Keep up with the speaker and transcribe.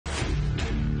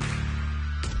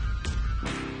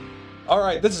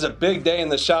Alright, this is a big day in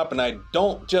the shop, and I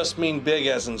don't just mean big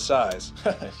as in size.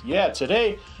 Yeah,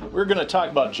 today we're going to talk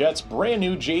about JET's brand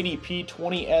new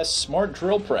JET2060 smart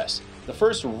drill press. The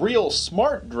first real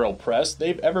smart drill press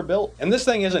they've ever built. And this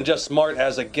thing isn't just smart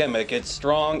as a gimmick, it's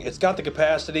strong, it's got the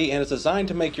capacity, and it's designed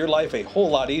to make your life a whole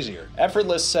lot easier.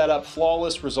 Effortless setup,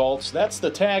 flawless results, that's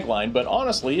the tagline, but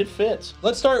honestly it fits.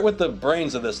 Let's start with the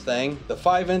brains of this thing, the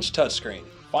 5-inch touchscreen.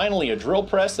 Finally, a drill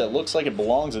press that looks like it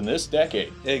belongs in this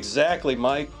decade. Exactly,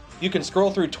 Mike. You can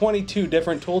scroll through 22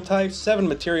 different tool types, 7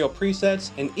 material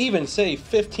presets, and even save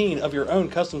 15 of your own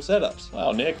custom setups.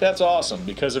 Wow, Nick, that's awesome,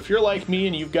 because if you're like me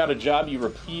and you've got a job you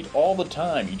repeat all the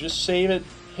time, you just save it,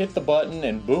 hit the button,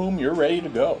 and boom, you're ready to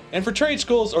go. And for trade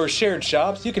schools or shared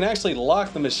shops, you can actually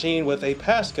lock the machine with a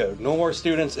passcode. No more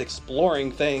students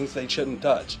exploring things they shouldn't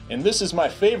touch. And this is my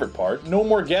favorite part, no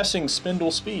more guessing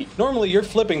spindle speed. Normally you're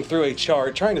flipping through a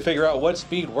chart trying to figure out what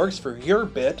speed works for your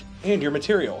bit and your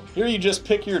material. Here you just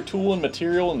pick your tool and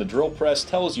material and the drill press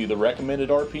tells you the recommended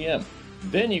RPM.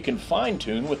 Then you can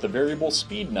fine-tune with the variable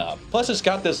speed knob. Plus it's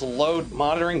got this load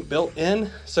monitoring built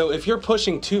in, so if you're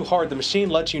pushing too hard, the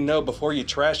machine lets you know before you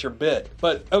trash your bit.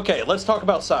 But okay, let's talk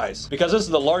about size, because this is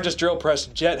the largest drill press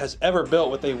JET has ever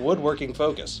built with a woodworking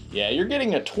focus. Yeah, you're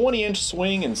getting a 20-inch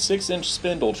swing and 6-inch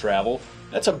spindle travel.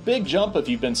 That's a big jump if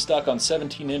you've been stuck on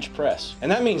 17-inch press.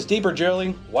 And that means deeper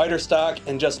drilling, wider stock,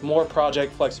 and just more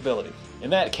project flexibility.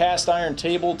 And that cast iron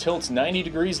table tilts 90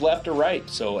 degrees left or right,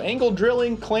 so angle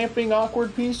drilling, clamping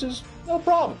awkward pieces, no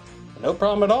problem. No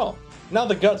problem at all. Now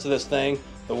the guts of this thing,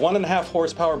 the 1.5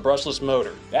 horsepower brushless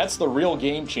motor. That's the real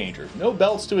game changer. No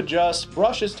belts to adjust,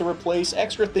 brushes to replace,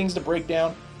 extra things to break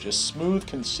down, just smooth,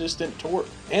 consistent torque.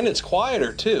 And it's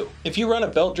quieter too. If you run a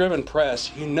belt-driven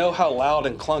press, you know how loud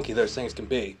and clunky those things can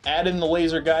be. Add in the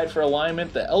laser guide for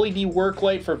alignment, the LED work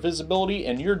light for visibility,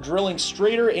 and you're drilling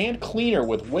straighter and cleaner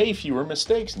with way fewer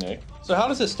mistakes, Nick. So how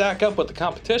does it stack up with the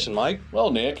competition, Mike?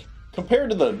 Well, Nick, compared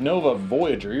to the Nova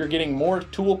Voyager, you're getting more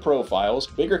tool profiles,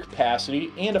 bigger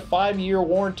capacity, and a 5-year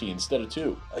warranty instead of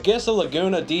 2. Against the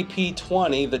Laguna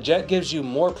DP20, the JET gives you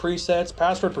more presets,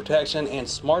 password protection, and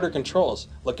smarter controls.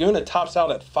 Laguna tops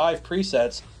out at 5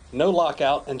 presets, no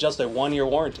lockout, and just a 1-year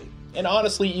warranty. And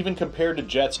honestly, even compared to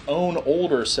JET's own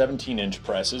older 17-inch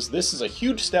presses, this is a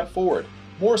huge step forward.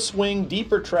 More swing,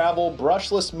 deeper travel,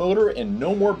 brushless motor, and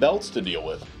no more belts to deal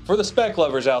with. For the spec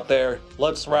lovers out there,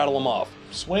 let's rattle them off.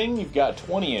 Swing, you've got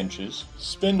 20 inches.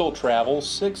 Spindle travel,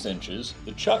 6 inches.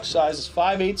 The chuck size is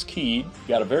 5/8 keyed. You've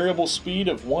got a variable speed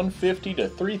of 150 to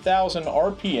 3,000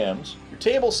 RPMs. Your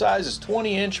table size is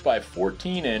 20 inch by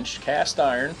 14 inch cast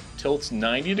iron. Tilts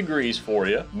 90 degrees for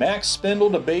you. Max spindle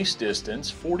to base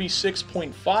distance,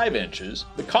 46.5 inches.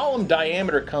 The column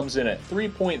diameter comes in at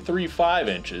 3.35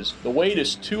 inches. The weight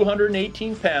is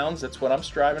 218 pounds. That's what I'm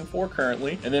striving for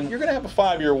currently. And then you're going to have a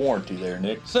 5-year warranty there,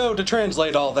 Nick. So to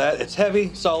translate all that, it's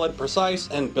heavy, solid, precise,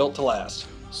 and built to last.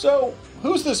 So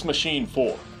who's this machine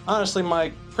for? Honestly,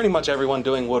 Mike, pretty much everyone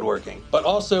doing woodworking. But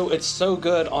also, it's so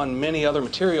good on many other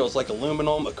materials like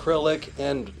aluminum, acrylic,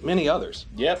 and many others.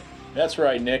 Yep. That's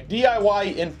right, Nick.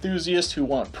 DIY enthusiasts who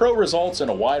want pro results in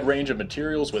a wide range of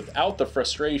materials without the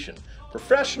frustration.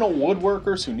 Professional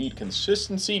woodworkers who need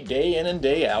consistency day in and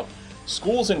day out.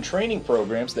 Schools and training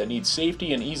programs that need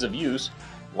safety and ease of use.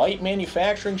 Light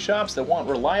manufacturing shops that want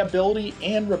reliability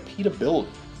and repeatability.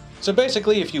 So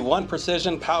basically, if you want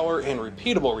precision, power, and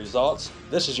repeatable results,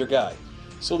 this is your guy.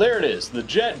 So there it is, the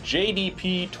JET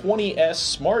JDP20S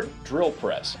Smart Drill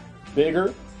Press.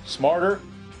 Bigger, smarter,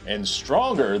 and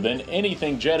stronger than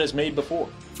anything JET has made before.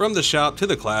 From the shop to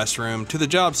the classroom to the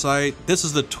job site, this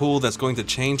is the tool that's going to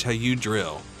change how you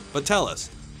drill. But tell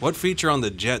us, what feature on the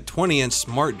JET 20-inch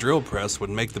Smart Drill Press would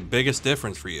make the biggest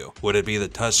difference for you? Would it be the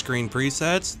touchscreen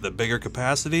presets, the bigger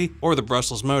capacity, or the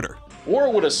brushless motor?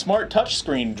 Or would a smart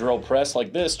touchscreen drill press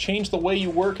like this change the way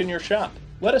you work in your shop?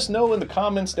 Let us know in the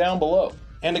comments down below.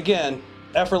 And again,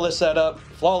 effortless setup,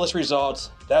 flawless results,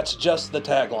 that's just the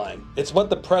tagline. It's what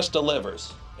the press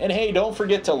delivers. And hey, don't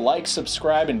forget to like,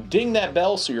 subscribe, and ding that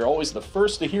bell so you're always the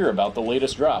first to hear about the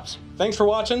latest drops. Thanks for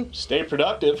watching. Stay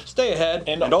productive, stay ahead,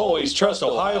 and always trust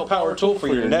Ohio Power Tool for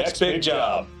your next big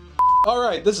job.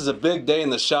 Alright, this is a big day in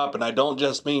the shop, and I don't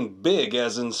just mean big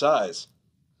as in size.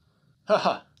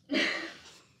 Haha.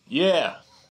 Yeah.